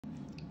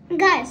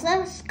Guys,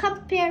 let's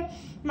compare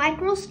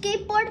micro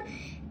skateboard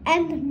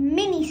and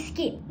mini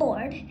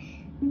skateboard.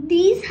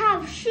 These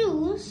have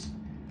shoes,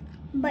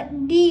 but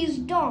these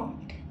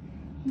don't.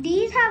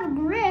 These have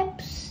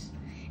grips,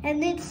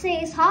 and it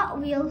says Hot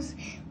Wheels,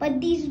 but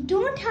these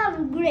don't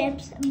have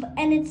grips,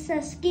 and it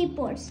says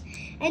skateboards.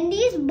 And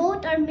these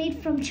both are made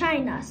from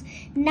China.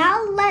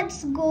 Now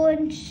let's go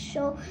and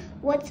show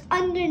what's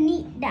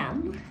underneath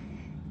them.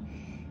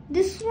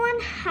 This one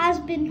has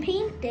been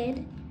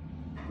painted,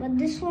 but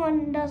this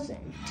one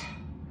doesn't.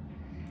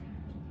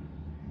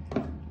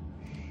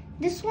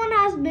 This one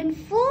has been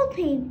full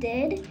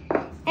painted,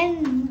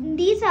 and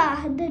these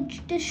are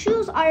the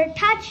shoes are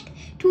attached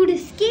to the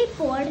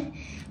skateboard,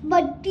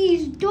 but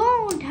these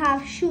don't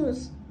have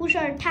shoes which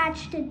are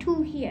attached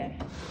to here.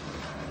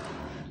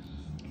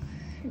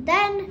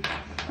 Then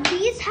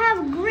these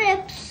have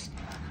grips,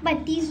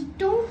 but these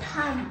don't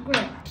have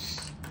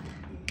grips.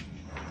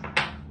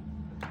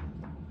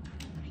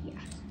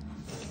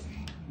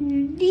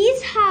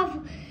 These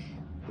have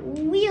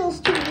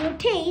wheels to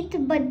rotate,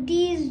 but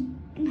these